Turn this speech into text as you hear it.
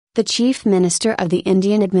The Chief Minister of the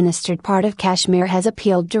Indian-administered part of Kashmir has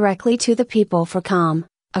appealed directly to the people for calm,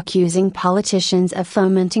 accusing politicians of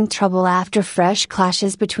fomenting trouble after fresh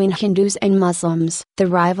clashes between Hindus and Muslims. The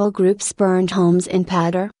rival groups burned homes in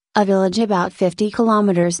Paddar, a village about 50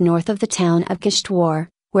 kilometers north of the town of Kishtwar,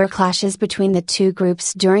 where clashes between the two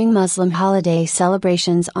groups during Muslim holiday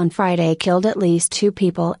celebrations on Friday killed at least 2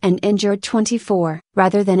 people and injured 24.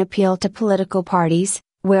 Rather than appeal to political parties,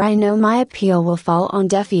 where I know my appeal will fall on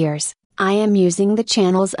deaf ears, I am using the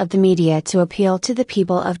channels of the media to appeal to the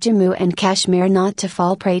people of Jammu and Kashmir not to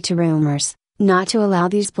fall prey to rumors, not to allow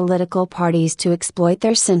these political parties to exploit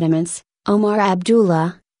their sentiments, Omar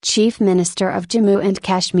Abdullah, Chief Minister of Jammu and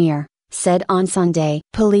Kashmir, said on Sunday.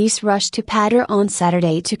 Police rushed to Paddar on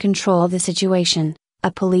Saturday to control the situation, a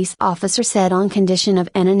police officer said, on condition of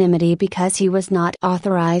anonymity because he was not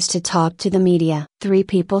authorized to talk to the media. 3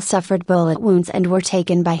 people suffered bullet wounds and were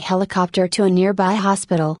taken by helicopter to a nearby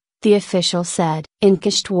hospital, the official said. In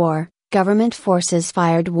Kishtwar, government forces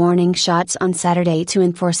fired warning shots on Saturday to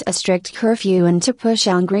enforce a strict curfew and to push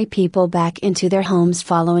angry people back into their homes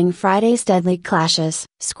following Friday's deadly clashes.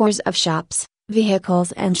 Scores of shops,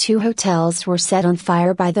 vehicles and 2 hotels were set on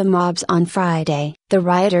fire by the mobs on Friday. The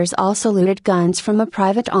rioters also looted guns from a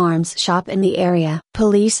private arms shop in the area.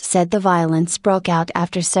 Police said the violence broke out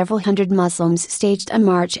after several hundred Muslims staged a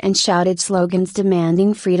march and shouted slogans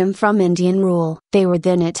demanding freedom from Indian rule. They were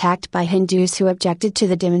then attacked by Hindus who objected to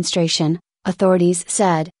the demonstration, authorities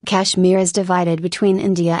said. Kashmir is divided between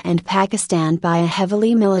India and Pakistan by a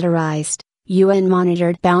heavily militarized,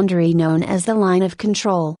 UN-monitored boundary known as the Line of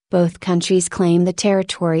Control. Both countries claim the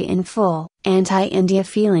territory in full. Anti-India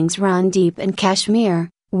feelings run deep in Kashmir,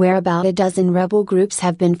 where about a dozen rebel groups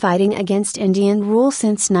have been fighting against Indian rule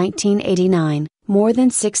since 1989. More than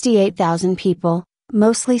 68,000 people,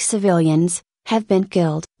 mostly civilians, have been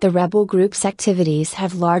killed. The rebel groups' activities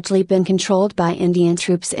have largely been controlled by Indian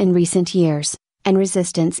troops in recent years, and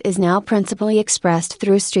resistance is now principally expressed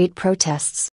through street protests.